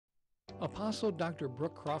Apostle Dr.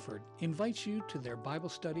 Brook Crawford invites you to their Bible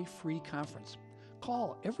study free conference.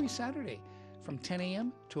 Call every Saturday from 10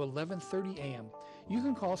 a.m. to 11:30 a.m. You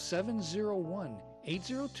can call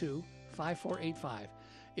 701-802-5485.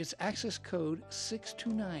 It's access code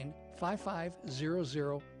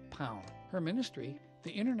 629-5500#. Her ministry,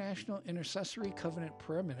 the International Intercessory Covenant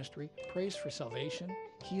Prayer Ministry, prays for salvation,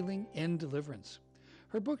 healing, and deliverance.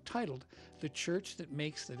 Her book titled The Church That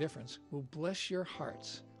Makes the Difference will bless your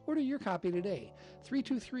hearts. Order your copy today,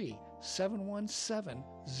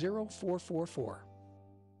 323-717-0444.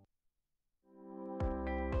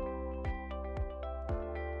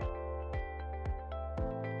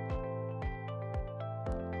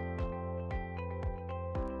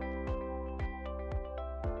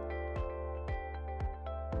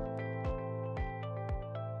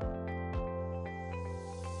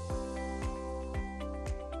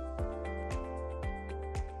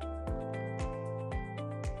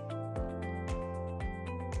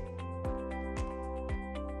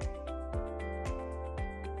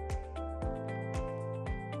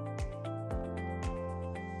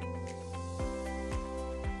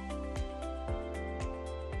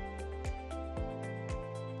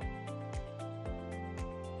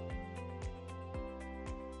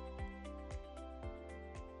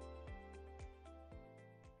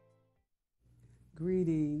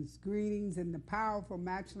 Greetings in the powerful,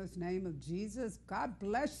 matchless name of Jesus. God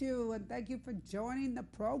bless you and thank you for joining the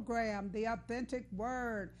program, The Authentic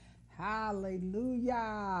Word.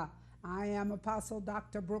 Hallelujah. I am Apostle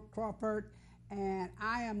Dr. Brook Crawford, and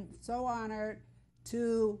I am so honored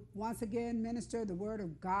to once again minister the Word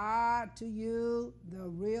of God to you, the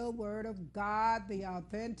real Word of God, the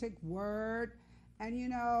authentic Word. And you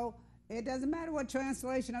know, it doesn't matter what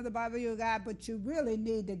translation of the Bible you got, but you really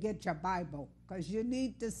need to get your Bible because you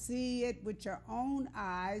need to see it with your own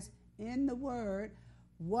eyes in the Word,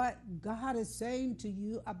 what God is saying to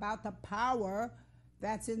you about the power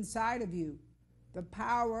that's inside of you, the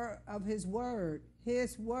power of His Word.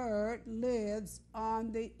 His Word lives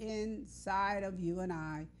on the inside of you and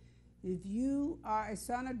I. If you are a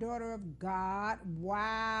son or daughter of God,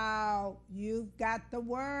 wow, you've got the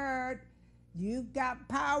Word. You've got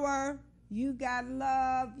power, you got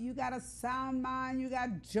love, you got a sound mind, you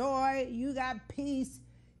got joy, you got peace.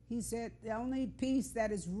 He said the only peace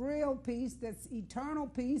that is real peace, that's eternal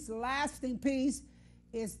peace, lasting peace,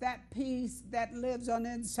 is that peace that lives on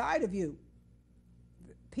the inside of you.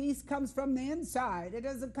 Peace comes from the inside. It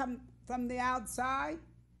doesn't come from the outside.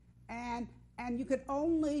 And you could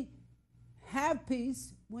only have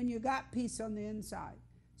peace when you got peace on the inside.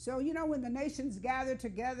 So, you know, when the nations gather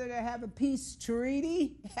together to have a peace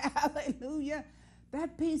treaty, hallelujah,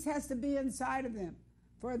 that peace has to be inside of them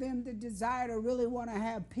for them to desire to really want to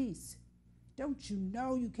have peace. Don't you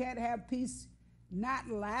know you can't have peace, not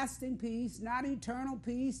lasting peace, not eternal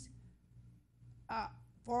peace,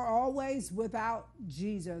 for always without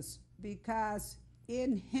Jesus, because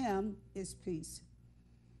in Him is peace.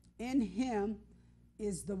 In Him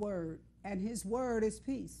is the Word, and His Word is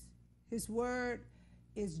peace. His Word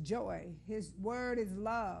is joy. His Word is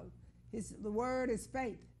love. The Word is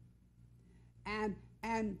faith. And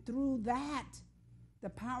through that, the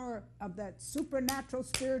power of that supernatural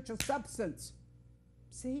spiritual substance.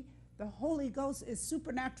 See, the Holy Ghost is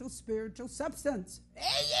supernatural spiritual substance.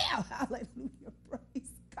 Hey, yeah, hallelujah,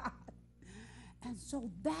 praise God. And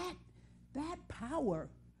so that power,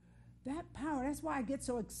 that's why I get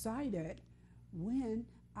so excited when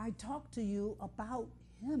I talk to you about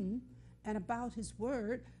Him and about His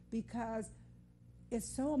Word, because it's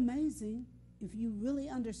so amazing. If you really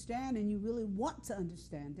understand and you really want to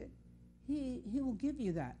understand it, He will give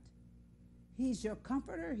you that. He's your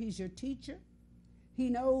comforter. He's your teacher.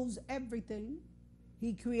 He knows everything.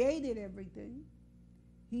 He created everything.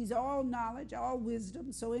 He's all knowledge, all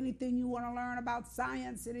wisdom. So anything you want to learn about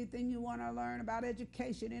science, anything you want to learn about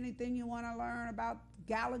education, anything you want to learn about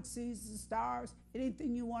galaxies and stars,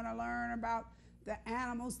 anything you want to learn about the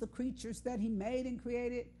animals, the creatures that He made and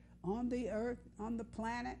created on the earth, on the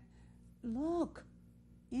planet. Look,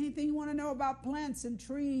 anything you want to know about plants and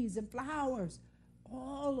trees and flowers,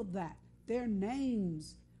 all of that, their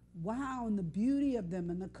names, wow, and the beauty of them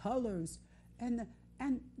and the colors, and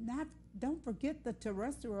don't forget the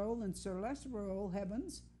terrestrial and celestial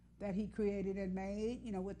heavens that He created and made,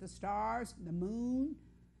 you know, with the stars, the moon,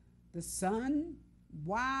 the sun.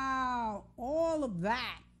 Wow, all of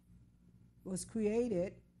that was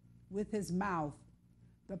created with His mouth,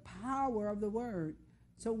 the power of the Word.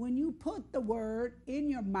 So when you put the Word in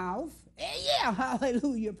your mouth, yeah,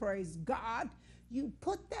 hallelujah, praise God, you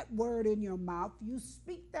put that Word in your mouth, you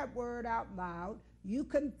speak that Word out loud, you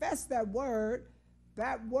confess that Word,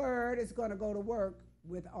 that word is going to go to work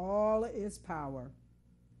with all its power.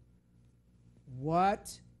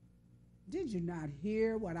 What? Did you not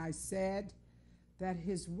hear what I said? That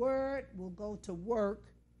his word will go to work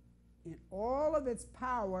in all of its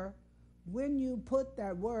power when you put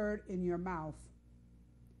that word in your mouth.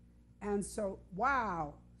 And so,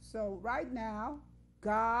 wow. So right now,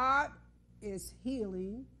 God is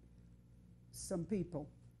healing some people.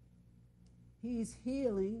 He's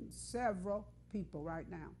healing several people right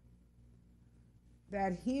now.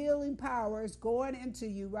 That healing power is going into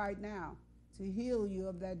you right now to heal you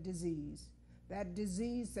of that disease. That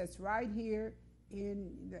disease that's right here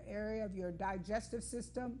in the area of your digestive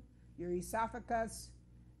system, your esophagus,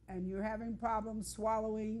 and you're having problems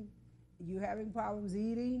swallowing, you're having problems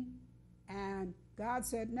eating, and God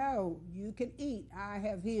said, no, you can eat. I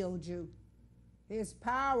have healed you. His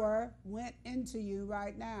power went into you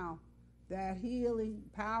right now, that healing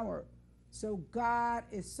power. So God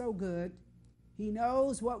is so good. He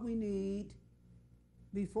knows what we need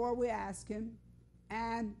before we ask him.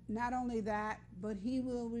 And not only that, but he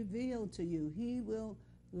will reveal to you. He will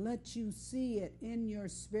let you see it in your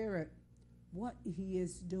spirit, what he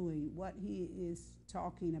is doing, what he is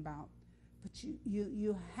talking about. But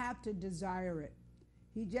you have to desire it.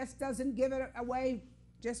 He just doesn't give it away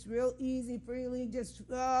just real easy, freely, just,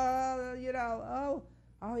 all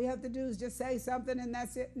you have to do is just say something and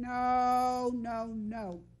that's it. No, no,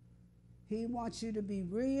 no. He wants you to be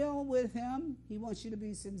real with him. He wants you to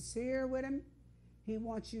be sincere with him. He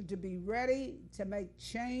wants you to be ready to make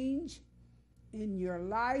change in your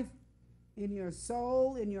life, in your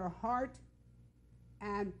soul, in your heart,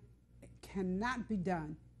 and it cannot be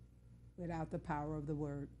done without the power of the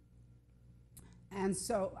word. And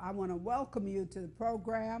so I want to welcome you to the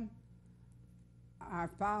program. Our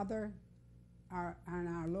Father and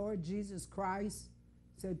our Lord Jesus Christ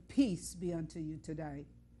said, peace be unto you today.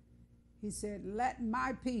 He said, let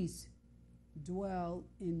my peace dwell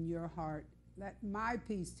in your heart. Let my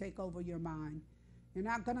peace take over your mind. You're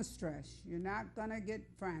not going to stress. You're not going to get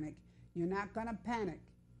frantic. You're not going to panic.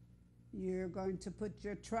 You're going to put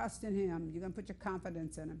your trust in him. You're going to put your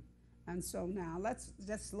confidence in him. And so now let's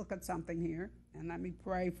just look at something here, and let me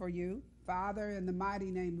pray for you. Father, in the mighty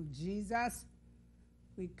name of Jesus,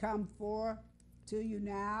 we come to you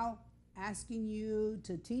now, asking you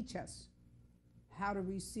to teach us how to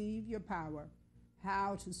receive your power,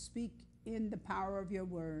 how to speak in the power of your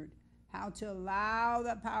word, how to allow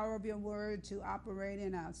the power of your word to operate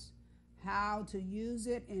in us, how to use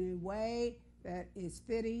it in a way that is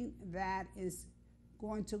fitting, that is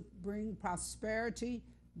going to bring prosperity,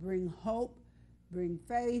 bring hope, bring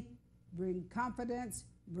faith, bring confidence,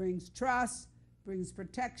 brings trust, brings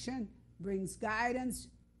protection, brings guidance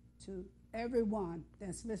to everyone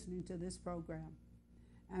that's listening to this program.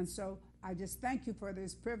 And so I just thank you for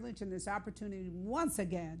this privilege and this opportunity once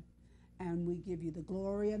again. And we give you the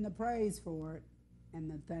glory and the praise for it and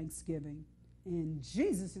the thanksgiving. In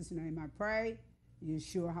Jesus' name I pray,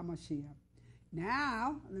 Yeshua HaMashiach.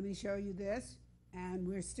 Now, let me show you this. And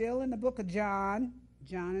we're still in the book of John.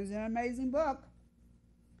 John is an amazing book.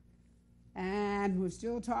 And we're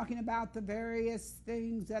still talking about the various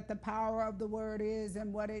things that the power of the word is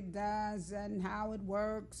and what it does and how it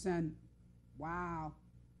works. And wow,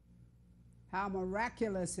 how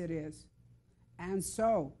miraculous it is. And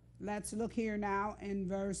so, let's look here now in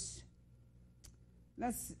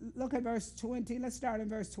let's look at verse 20. Let's start in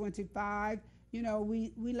verse 25. You know,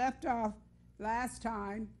 we left off last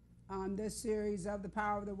time on this series of the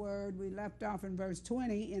power of the word. We left off in verse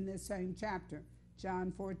 20 in this same chapter,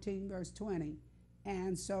 John 14, verse 20.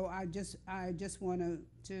 And so I just want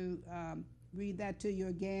to read that to you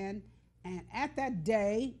again. And at that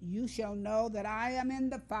day, you shall know that I am in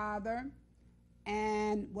the Father,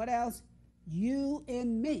 and what else? You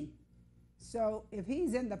in me. So if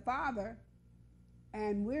he's in the Father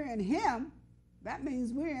and we're in him, that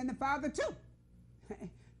means we're in the Father too,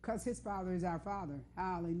 because his Father is our Father.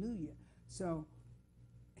 Hallelujah. So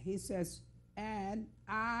he says, and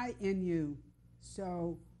I in you.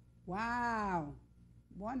 So, wow,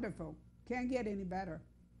 wonderful. Can't get any better.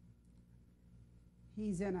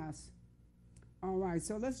 He's in us. All right,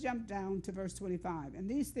 so let's jump down to verse 25. And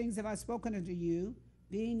these things have I spoken unto you,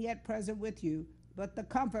 being yet present with you, but the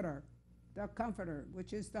Comforter,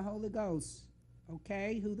 which is the Holy Ghost,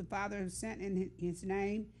 okay, who the Father has sent in his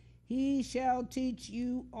name, he shall teach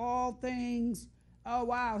you all things. Oh,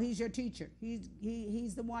 wow, he's your teacher.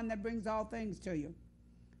 He's the one that brings all things to you.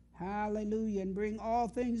 Hallelujah, and bring all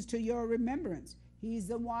things to your remembrance. He's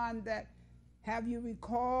the one that have you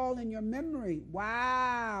recall in your memory.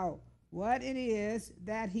 Wow, what it is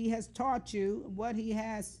that he has taught you, what he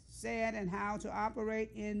has said, and how to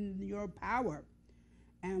operate in your power.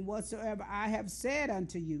 And whatsoever I have said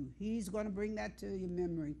unto you, he's going to bring that to your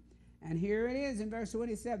memory. And here it is in verse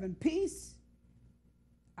 27. Peace,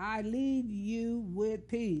 I leave you with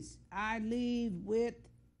peace. I leave with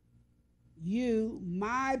you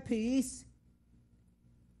my peace,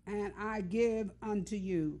 and I give unto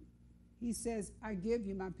you. He says, I give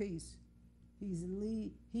you my peace.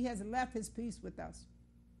 He has left his peace with us.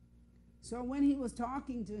 So when he was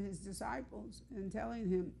talking to his disciples and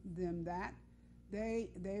telling them that, they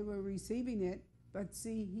were receiving it. But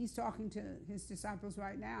see, he's talking to his disciples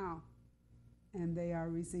right now, and they are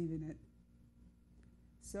receiving it.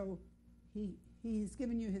 So he's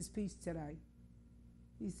giving you his peace today.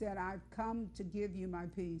 He said, I've come to give you my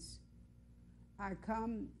peace. I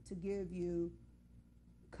come to give you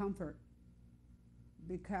comfort,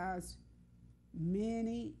 because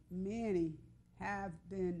many have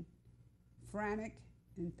been frantic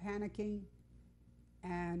and panicking,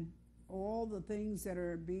 and all the things that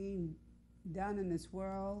are being done in this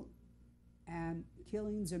world, and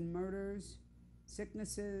killings and murders,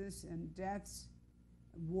 sicknesses and deaths,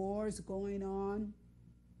 wars going on.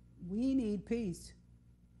 We need peace.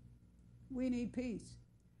 We need peace.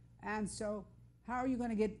 And so how are you going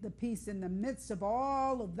to get the peace in the midst of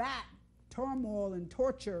all of that turmoil and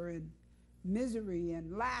torture and misery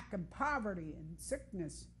and lack and poverty and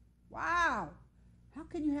sickness? Wow! How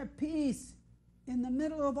can you have peace in the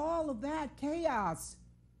middle of all of that chaos?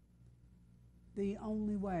 The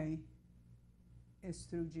only way is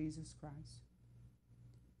through Jesus Christ.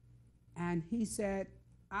 And he said,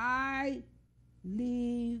 I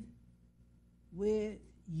leave with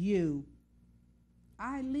you.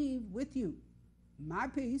 I leave with you my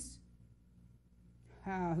peace.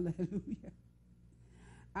 Hallelujah.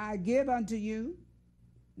 I give unto you,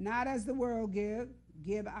 not as the world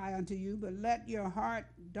give I unto you, but let your heart,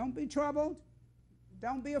 don't be troubled,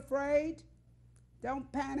 don't be afraid, don't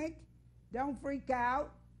panic, don't freak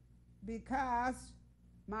out, because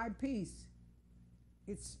my peace,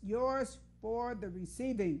 it's yours for the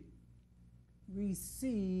receiving.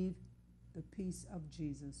 Receive the peace of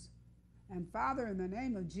Jesus. And Father, in the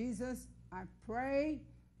name of Jesus, I pray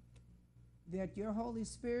that your Holy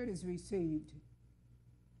Spirit is received.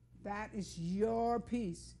 That is your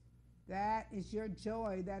peace. That is your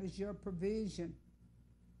joy. That is your provision.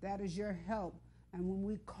 That is your help. And when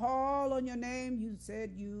we call on your name, you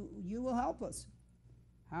said you will help us.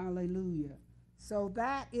 Hallelujah. So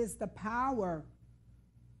that is the power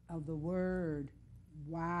of the word.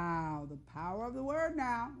 Wow, the power of the word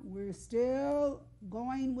now. We're still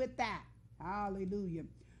going with that. Hallelujah.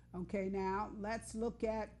 Okay, now let's look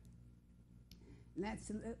at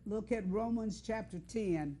Romans chapter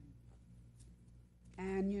 10.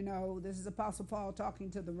 And you know, this is Apostle Paul talking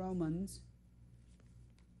to the Romans.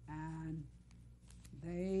 And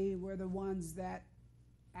they were the ones that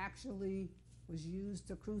actually was used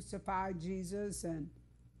to crucify Jesus and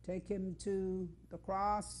take him to the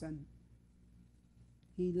cross, and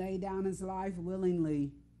he laid down his life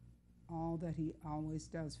willingly. All that he always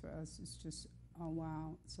does for us is just, oh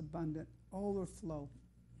wow, it's abundant, overflow,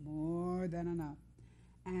 more than enough.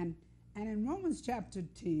 And in Romans chapter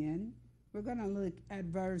 10, we're going to look at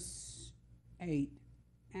verse 8.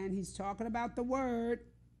 And he's talking about the word.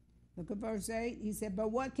 Look at verse 8. He said,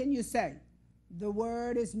 but what can you say? The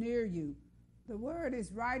word is near you. The word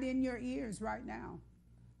is right in your ears right now.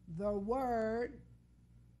 The word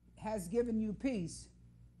has given you peace.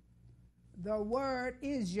 The word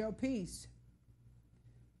is your peace.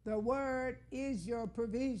 The word is your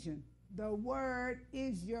provision. The word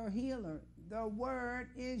is your healer. The word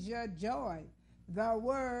is your joy. The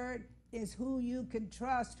word is who you can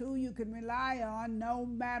trust, who you can rely on no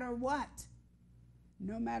matter what.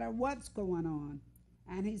 No matter what's going on.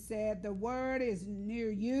 And he said, the word is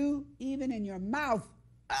near you, even in your mouth.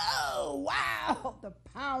 Oh, wow, the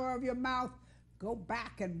power of your mouth. Go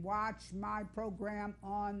back and watch my program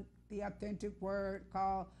on the authentic word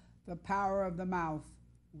called The Power of the Mouth.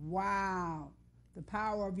 Wow, the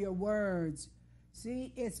power of your words.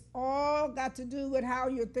 See, it's all got to do with how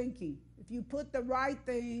you're thinking. If you put the right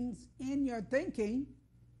things in your thinking,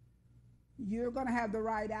 you're going to have the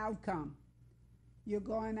right outcome. You're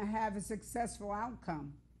going to have a successful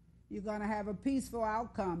outcome. You're going to have a peaceful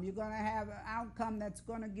outcome. You're going to have an outcome that's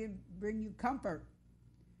going to bring you comfort.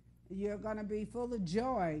 You're going to be full of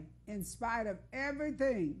joy in spite of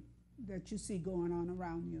everything that you see going on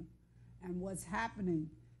around you and what's happening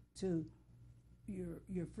to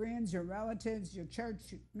your friends, your relatives, your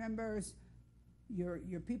church members, your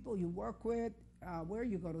people you work with, where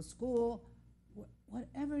you go to school.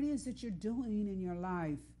 whatever it is that you're doing in your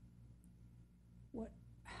life,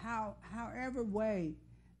 however way.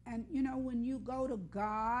 And when you go to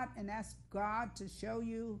God and ask God to show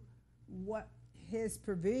you what his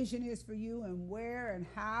provision is for you and where and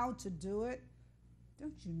how to do it,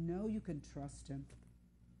 don't you know you can trust him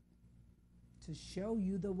to show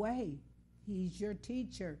you the way? He's your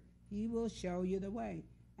teacher. He will show you the way.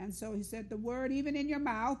 And so he said the word even in your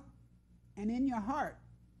mouth and in your heart.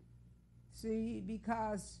 See,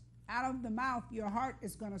 because out of the mouth, your heart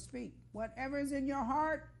is going to speak. Whatever is in your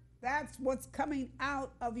heart, that's what's coming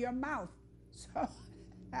out of your mouth. So,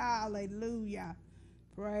 hallelujah.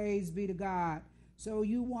 Praise be to God. So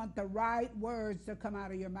you want the right words to come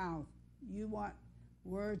out of your mouth. You want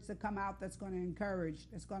words to come out that's going to encourage,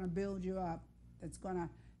 that's going to build you up, that's going to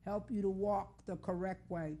help you to walk the correct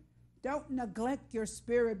way. Don't neglect your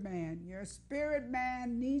spirit man. Your spirit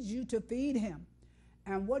man needs you to feed him.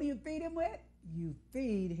 And what do you feed him with? You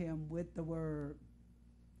feed him with the word.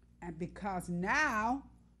 And because now,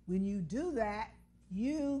 when you do that,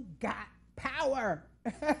 you got power.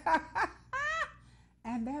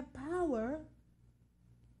 And that power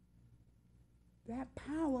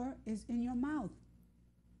is in your mouth.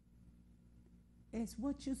 It's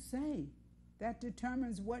what you say that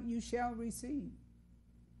determines what you shall receive.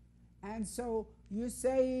 And so you're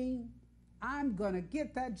saying, I'm going to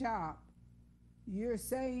get that job. You're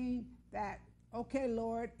saying that, okay,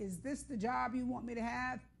 Lord, is this the job you want me to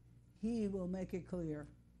have? He will make it clear.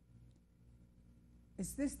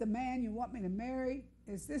 Is this the man you want me to marry?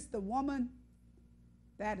 Is this the woman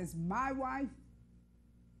that is my wife?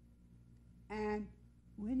 And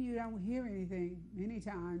when you don't hear anything, many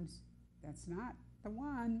times, that's not the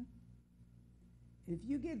one. If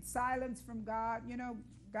you get silence from God,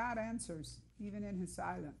 God answers even in his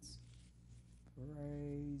silence.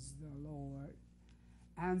 Praise the Lord.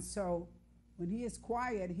 And so when he is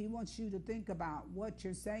quiet, he wants you to think about what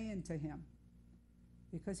you're saying to him,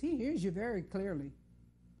 because he hears you very clearly.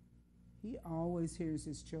 He always hears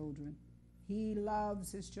his children. He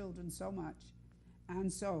loves his children so much.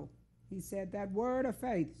 And so he said that word of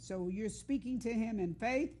faith. So you're speaking to him in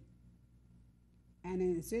faith, and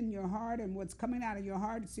it's in your heart, and what's coming out of your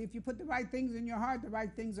heart. See, if you put the right things in your heart, the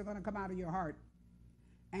right things are going to come out of your heart.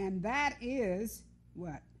 And that is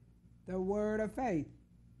what? The word of faith,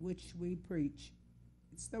 which we preach.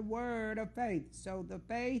 It's the word of faith. So the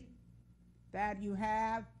faith that you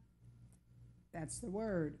have, that's the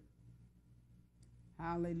word.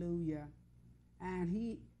 Hallelujah. And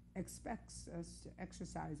he expects us to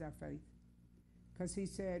exercise our faith, because he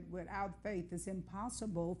said, without faith, it's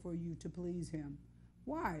impossible for you to please him.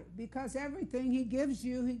 Why? Because everything he gives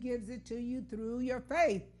you, he gives it to you through your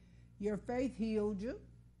faith. Your faith healed you.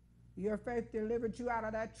 Your faith delivered you out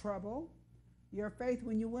of that trouble. Your faith,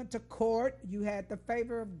 when you went to court, you had the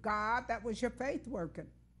favor of God. That was your faith working.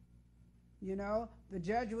 The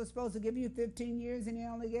judge was supposed to give you 15 years and he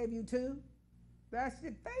only gave you 2. That's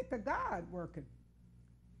the faith of God working.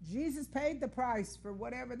 Jesus paid the price for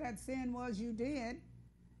whatever that sin was you did.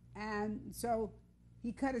 And so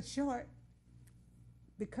he cut it short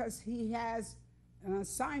because he has an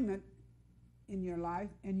assignment in your life,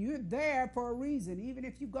 and you're there for a reason, even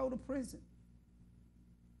if you go to prison.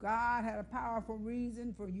 God had a powerful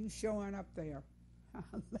reason for you showing up there.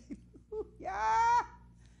 Hallelujah.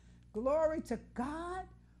 Glory to God.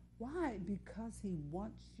 Why? Because he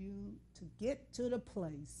wants you to get to the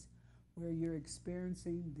place where you're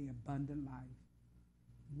experiencing the abundant life.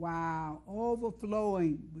 Wow,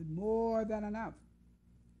 overflowing with more than enough.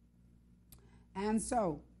 And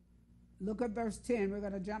so, look at verse 10. We're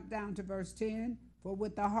going to jump down to verse 10. For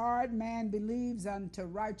with the heart man believes unto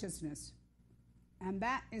righteousness. And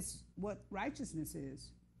that is what righteousness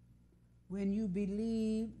is. When you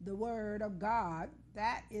believe the word of God,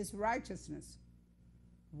 that is righteousness.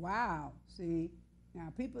 Wow. See,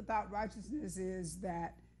 now people thought righteousness is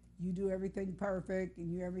that you do everything perfect and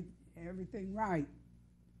you everything right.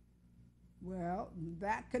 Well,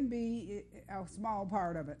 that can be a small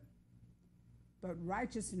part of it. But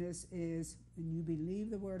righteousness is when you believe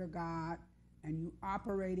the word of God and you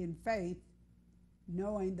operate in faith,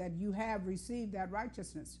 knowing that you have received that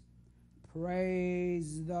righteousness.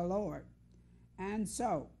 Praise the Lord. And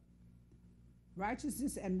so,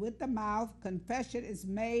 righteousness, and with the mouth confession is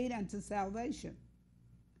made unto salvation.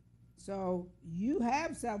 So you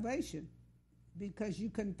have salvation because you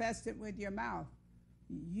confessed it with your mouth.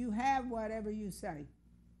 You have whatever you say.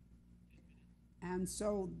 And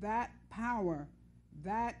so that power,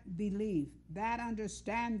 that belief, that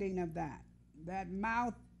understanding of that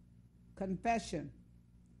mouth confession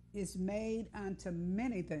is made unto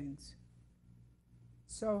many things.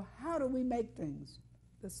 So how do we make things?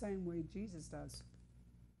 The same way Jesus does.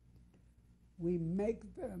 We make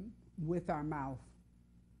them with our mouth.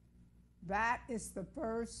 That is the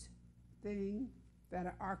first thing that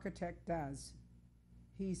an architect does.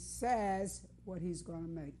 He says what he's going to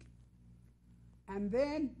make. And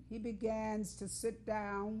then he begins to sit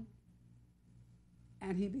down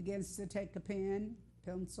and he begins to take a pen,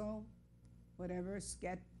 pencil, whatever,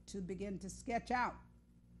 to begin to sketch out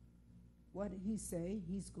what he say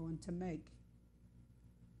he's going to make.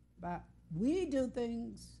 But we do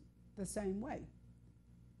things the same way,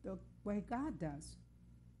 the way God does.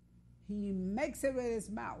 He makes it with his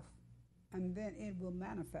mouth, and then it will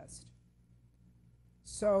manifest.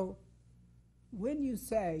 So when you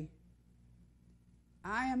say,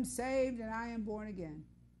 I am saved and I am born again,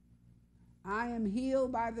 I am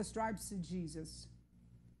healed by the stripes of Jesus,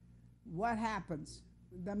 what happens?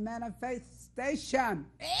 The manifestation.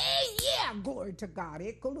 Hey, yeah, glory to God.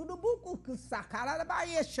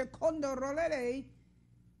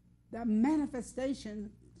 The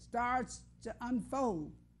manifestation starts to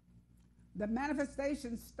unfold. The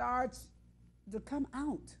manifestation starts to come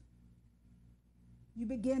out. You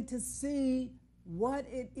begin to see what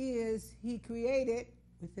it is he created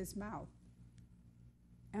with his mouth.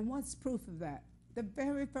 And what's proof of that? The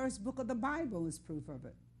very first book of the Bible is proof of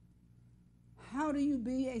it. How do you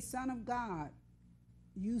be a son of God?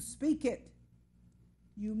 You speak it.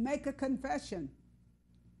 You make a confession.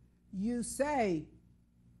 You say,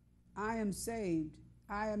 I am saved.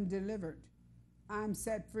 I am delivered. I'm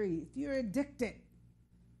set free. If you're addicted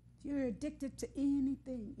to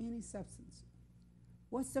anything, any substance,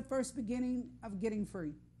 what's the first beginning of getting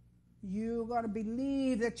free? You're going to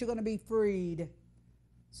believe that you're going to be freed.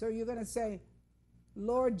 So you're going to say,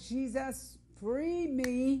 Lord Jesus, free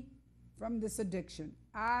me from this addiction.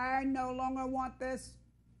 I no longer want this.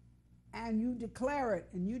 And you declare it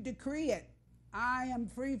and you decree it. I am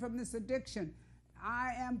free from this addiction.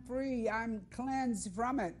 I am free. I'm cleansed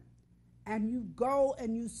from it. And you go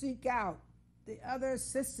and you seek out the other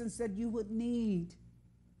assistance that you would need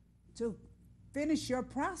to finish your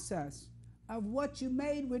process of what you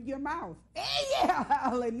made with your mouth. Hey, yeah,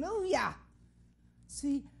 hallelujah.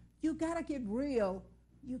 See, you got to get real.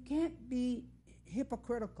 You can't be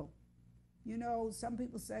hypocritical. You know, some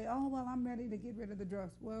people say, oh, well, I'm ready to get rid of the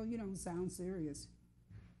drugs. Well, you don't sound serious.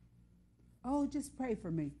 Oh, just pray for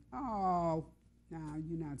me. Oh, no,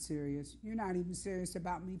 you're not serious. You're not even serious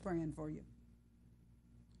about me praying for you.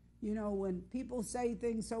 You know, when people say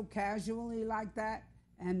things so casually like that,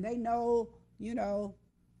 and they know, you know,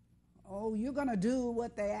 oh, you're going to do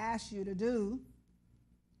what they ask you to do.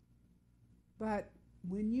 But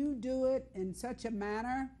when you do it in such a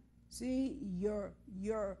manner, see, your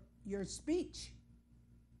speech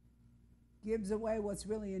gives away what's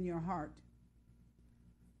really in your heart.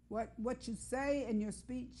 What you say in your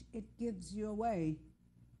speech, it gives you away.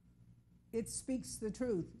 It speaks the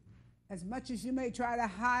truth. As much as you may try to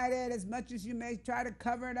hide it, as much as you may try to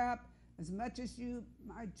cover it up, as much as you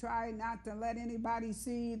might try not to let anybody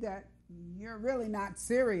see that you're really not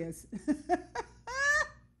serious.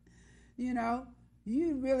 You know,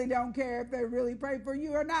 you really don't care if they really pray for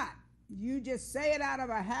you or not. You just say it out of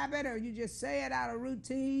a habit, or you just say it out of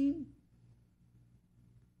routine,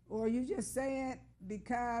 or you just say it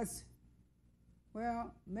because,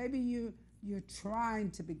 well, maybe you're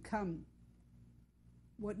trying to become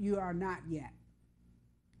what you are not yet.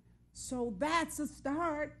 So that's a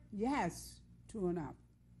start, yes, true enough.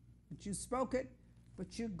 But you spoke it,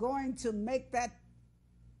 but you're going to make that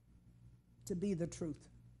to be the truth.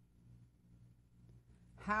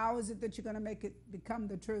 How is it that you're going to make it become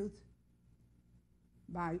the truth?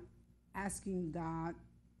 By asking God,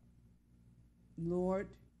 Lord,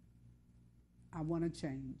 I want to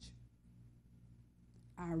change.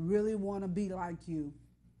 I really want to be like you.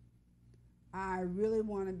 I really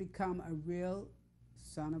want to become a real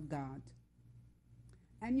son of God.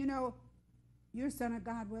 And you know, you're a son of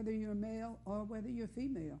God whether you're male or whether you're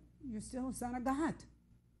female. You're still a son of God.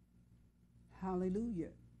 Hallelujah.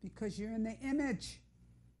 Because you're in the image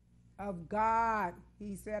of God.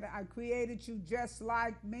 He said, I created you just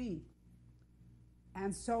like me.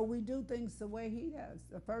 And so we do things the way he does.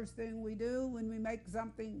 The first thing we do when we make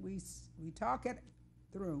something, we talk it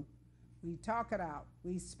through. We talk it out.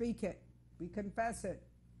 We speak it. We confess it.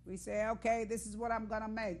 We say, okay, this is what I'm going to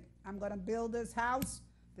make. I'm going to build this house.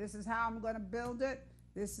 This is how I'm going to build it.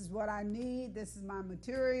 This is what I need. This is my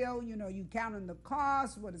material. You know, you counting the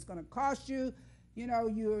cost, what it's going to cost you. You know,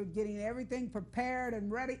 you're getting everything prepared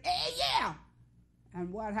and ready. Hey, yeah!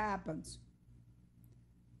 And what happens?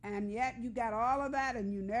 And yet you got all of that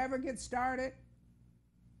and you never get started.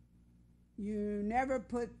 You never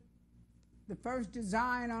put the first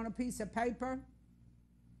design on a piece of paper.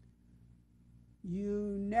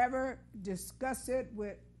 You never discuss it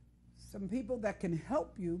with some people that can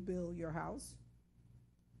help you build your house.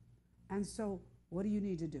 And so, what do you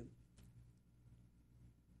need to do?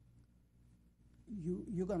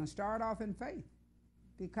 You're going to start off in faith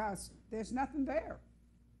because there's nothing there.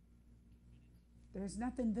 There's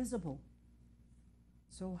nothing visible.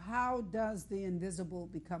 So how does the invisible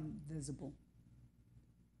become visible?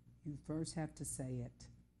 You first have to say it.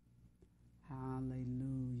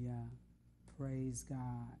 Hallelujah. Praise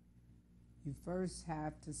God. You first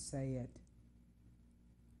have to say it.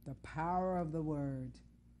 The power of the word.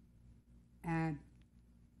 And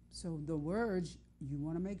so the words, you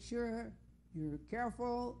want to make sure you're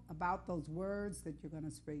careful about those words that you're going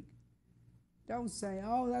to speak. Don't say,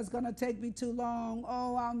 oh, that's going to take me too long.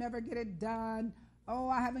 Oh, I'll never get it done. Oh,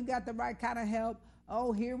 I haven't got the right kind of help.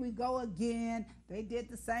 Oh, here we go again. They did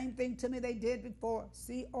the same thing to me they did before.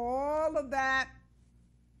 See, all of that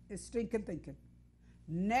is stinking thinking,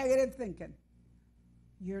 negative thinking.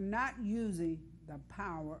 You're not using the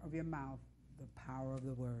power of your mouth, the power of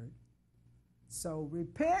the word. So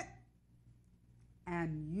repent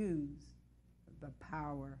and use the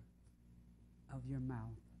power of your mouth.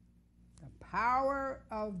 The power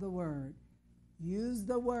of the word. Use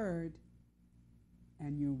the word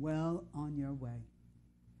and you're well on your way.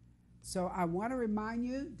 So I want to remind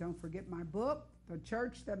you, don't forget my book, The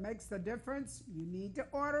Church That Makes the Difference. You need to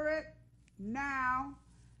order it now.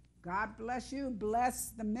 God bless you. Bless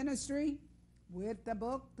the ministry with the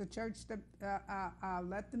book, The Church That,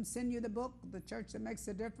 let them send you the book, The Church That Makes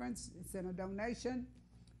the Difference. It's in a donation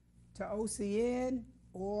to OCN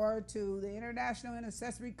or to the International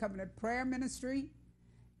Intercessory Covenant Prayer Ministry.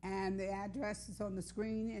 And the address is on the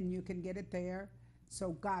screen and you can get it there.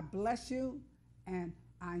 So God bless you. And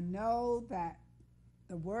I know that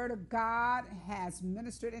the Word of God has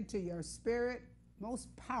ministered into your spirit most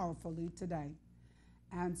powerfully today.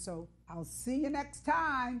 And so I'll see you next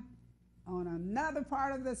time on another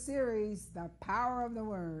part of the series, The Power of the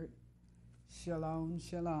Word. Shalom,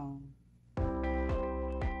 shalom.